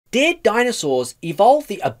Did dinosaurs evolve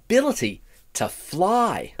the ability to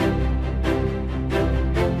fly?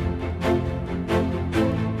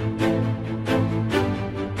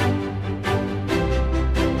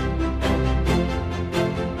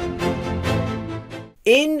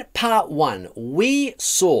 In part 1, we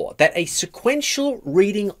saw that a sequential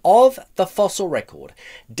reading of the fossil record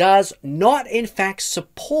does not in fact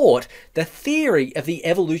support the theory of the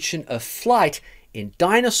evolution of flight in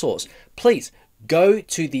dinosaurs. Please go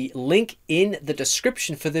to the link in the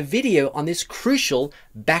description for the video on this crucial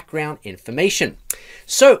background information.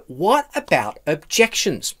 So what about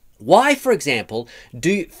objections? Why, for example,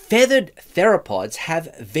 do feathered theropods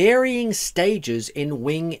have varying stages in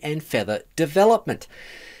wing and feather development?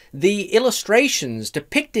 The illustrations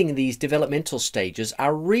depicting these developmental stages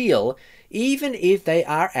are real, even if they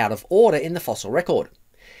are out of order in the fossil record.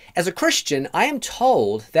 As a Christian, I am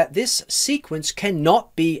told that this sequence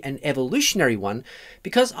cannot be an evolutionary one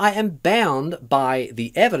because I am bound by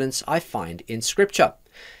the evidence I find in Scripture.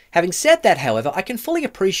 Having said that, however, I can fully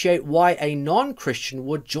appreciate why a non-Christian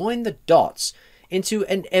would join the dots into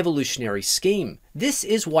an evolutionary scheme. This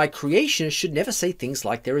is why creationists should never say things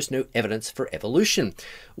like there is no evidence for evolution.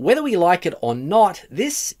 Whether we like it or not,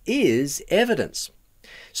 this is evidence.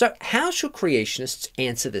 So how should creationists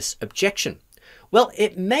answer this objection? Well,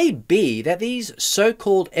 it may be that these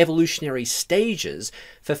so-called evolutionary stages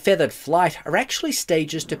for feathered flight are actually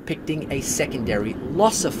stages depicting a secondary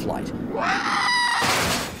loss of flight.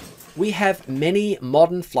 We have many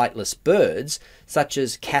modern flightless birds, such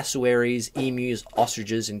as cassowaries, emus,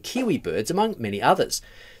 ostriches, and kiwi birds, among many others.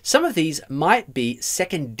 Some of these might be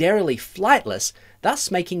secondarily flightless,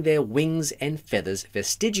 thus making their wings and feathers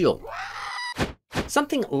vestigial.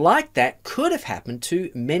 Something like that could have happened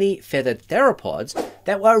to many feathered theropods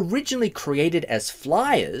that were originally created as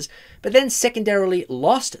flyers, but then secondarily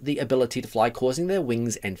lost the ability to fly, causing their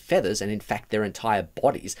wings and feathers, and in fact their entire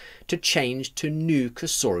bodies, to change to new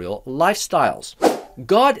cursorial lifestyles.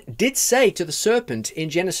 God did say to the serpent in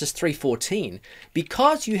Genesis 3:14,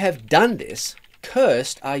 "Because you have done this,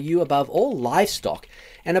 cursed are you above all livestock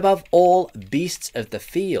and above all beasts of the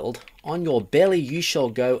field. On your belly you shall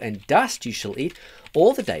go, and dust you shall eat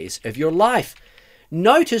all the days of your life."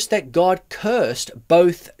 Notice that God cursed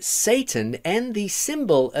both Satan and the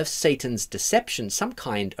symbol of Satan's deception, some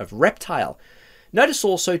kind of reptile. Notice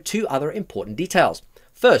also two other important details.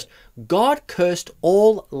 First, God cursed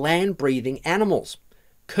all land-breathing animals.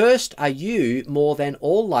 Cursed are you more than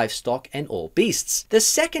all livestock and all beasts. The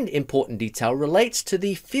second important detail relates to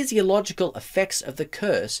the physiological effects of the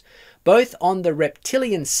curse, both on the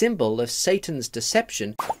reptilian symbol of Satan's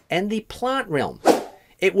deception and the plant realm.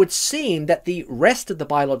 It would seem that the rest of the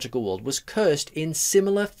biological world was cursed in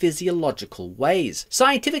similar physiological ways.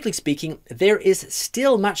 Scientifically speaking, there is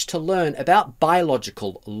still much to learn about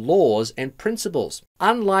biological laws and principles.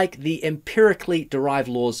 Unlike the empirically derived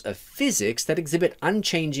laws of physics that exhibit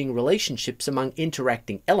unchanging relationships among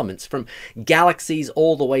interacting elements from galaxies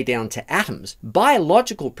all the way down to atoms,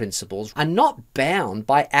 biological principles are not bound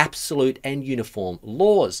by absolute and uniform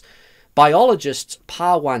laws. Biologists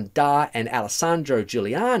Pawan Da and Alessandro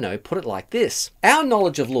Giuliano put it like this: "Our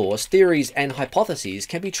knowledge of laws, theories, and hypotheses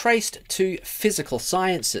can be traced to physical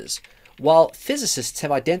sciences. While physicists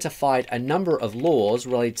have identified a number of laws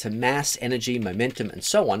related to mass, energy, momentum, and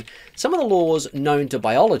so on, some of the laws known to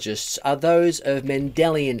biologists are those of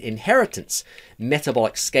Mendelian inheritance,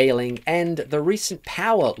 metabolic scaling, and the recent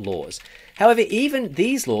power laws. However, even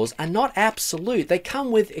these laws are not absolute. They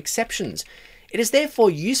come with exceptions. It is therefore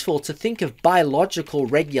useful to think of biological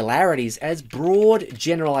regularities as broad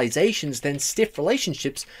generalizations than stiff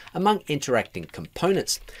relationships among interacting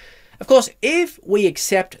components." Of course, if we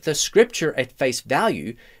accept the scripture at face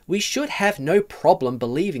value, we should have no problem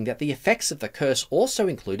believing that the effects of the curse also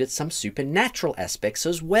included some supernatural aspects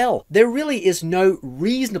as well. There really is no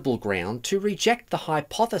reasonable ground to reject the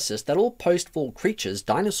hypothesis that all post-fall creatures,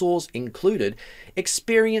 dinosaurs included,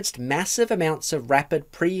 experienced massive amounts of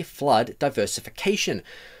rapid pre-flood diversification,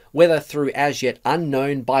 whether through as yet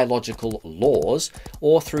unknown biological laws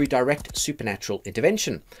or through direct supernatural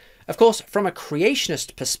intervention. Of course, from a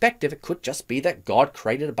creationist perspective, it could just be that God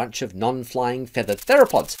created a bunch of non-flying feathered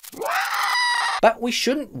theropods. But we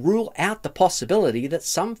shouldn't rule out the possibility that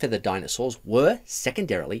some feathered dinosaurs were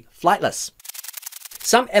secondarily flightless.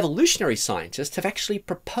 Some evolutionary scientists have actually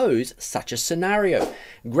proposed such a scenario.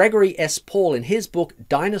 Gregory S. Paul, in his book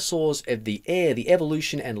Dinosaurs of the Air, The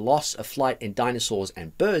Evolution and Loss of Flight in Dinosaurs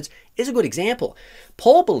and Birds, is a good example.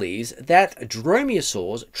 Paul believes that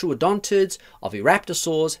dromaeosaurs, troodontids,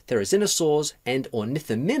 oviraptorosaurs, therizinosaurs, and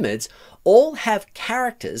ornithomimids all have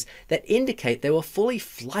characters that indicate they were fully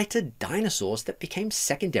flighted dinosaurs that became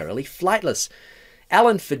secondarily flightless.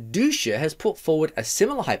 Alan Fiducia has put forward a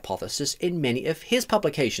similar hypothesis in many of his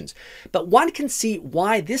publications, but one can see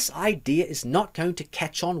why this idea is not going to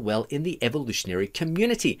catch on well in the evolutionary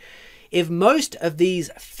community. If most of these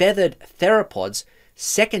feathered theropods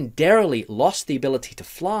secondarily lost the ability to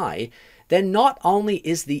fly, then not only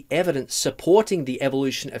is the evidence supporting the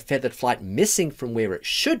evolution of feathered flight missing from where it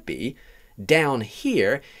should be, down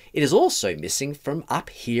here, it is also missing from up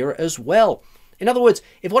here as well. In other words,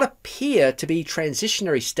 if what appear to be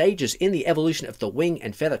transitionary stages in the evolution of the wing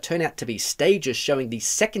and feather turn out to be stages showing the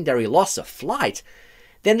secondary loss of flight,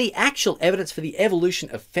 then the actual evidence for the evolution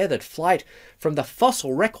of feathered flight from the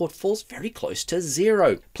fossil record falls very close to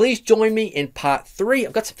zero. Please join me in part 3.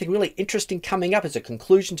 I've got something really interesting coming up as a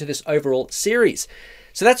conclusion to this overall series.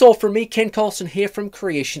 So that's all from me, Ken Coulson here from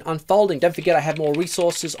Creation Unfolding. Don't forget I have more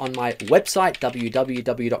resources on my website,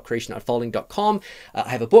 www.creationunfolding.com. I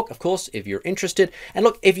have a book, of course, if you're interested. And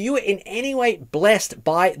look, if you were in any way blessed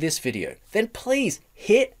by this video, then please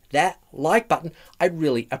hit that like button. I'd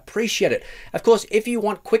really appreciate it. Of course, if you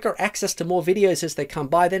want quicker access to more videos as they come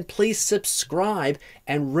by, then please subscribe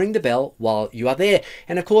and ring the bell while you are there.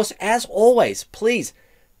 And of course, as always, please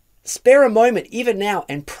spare a moment even now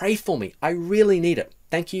and pray for me. I really need it.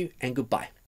 Thank you and goodbye.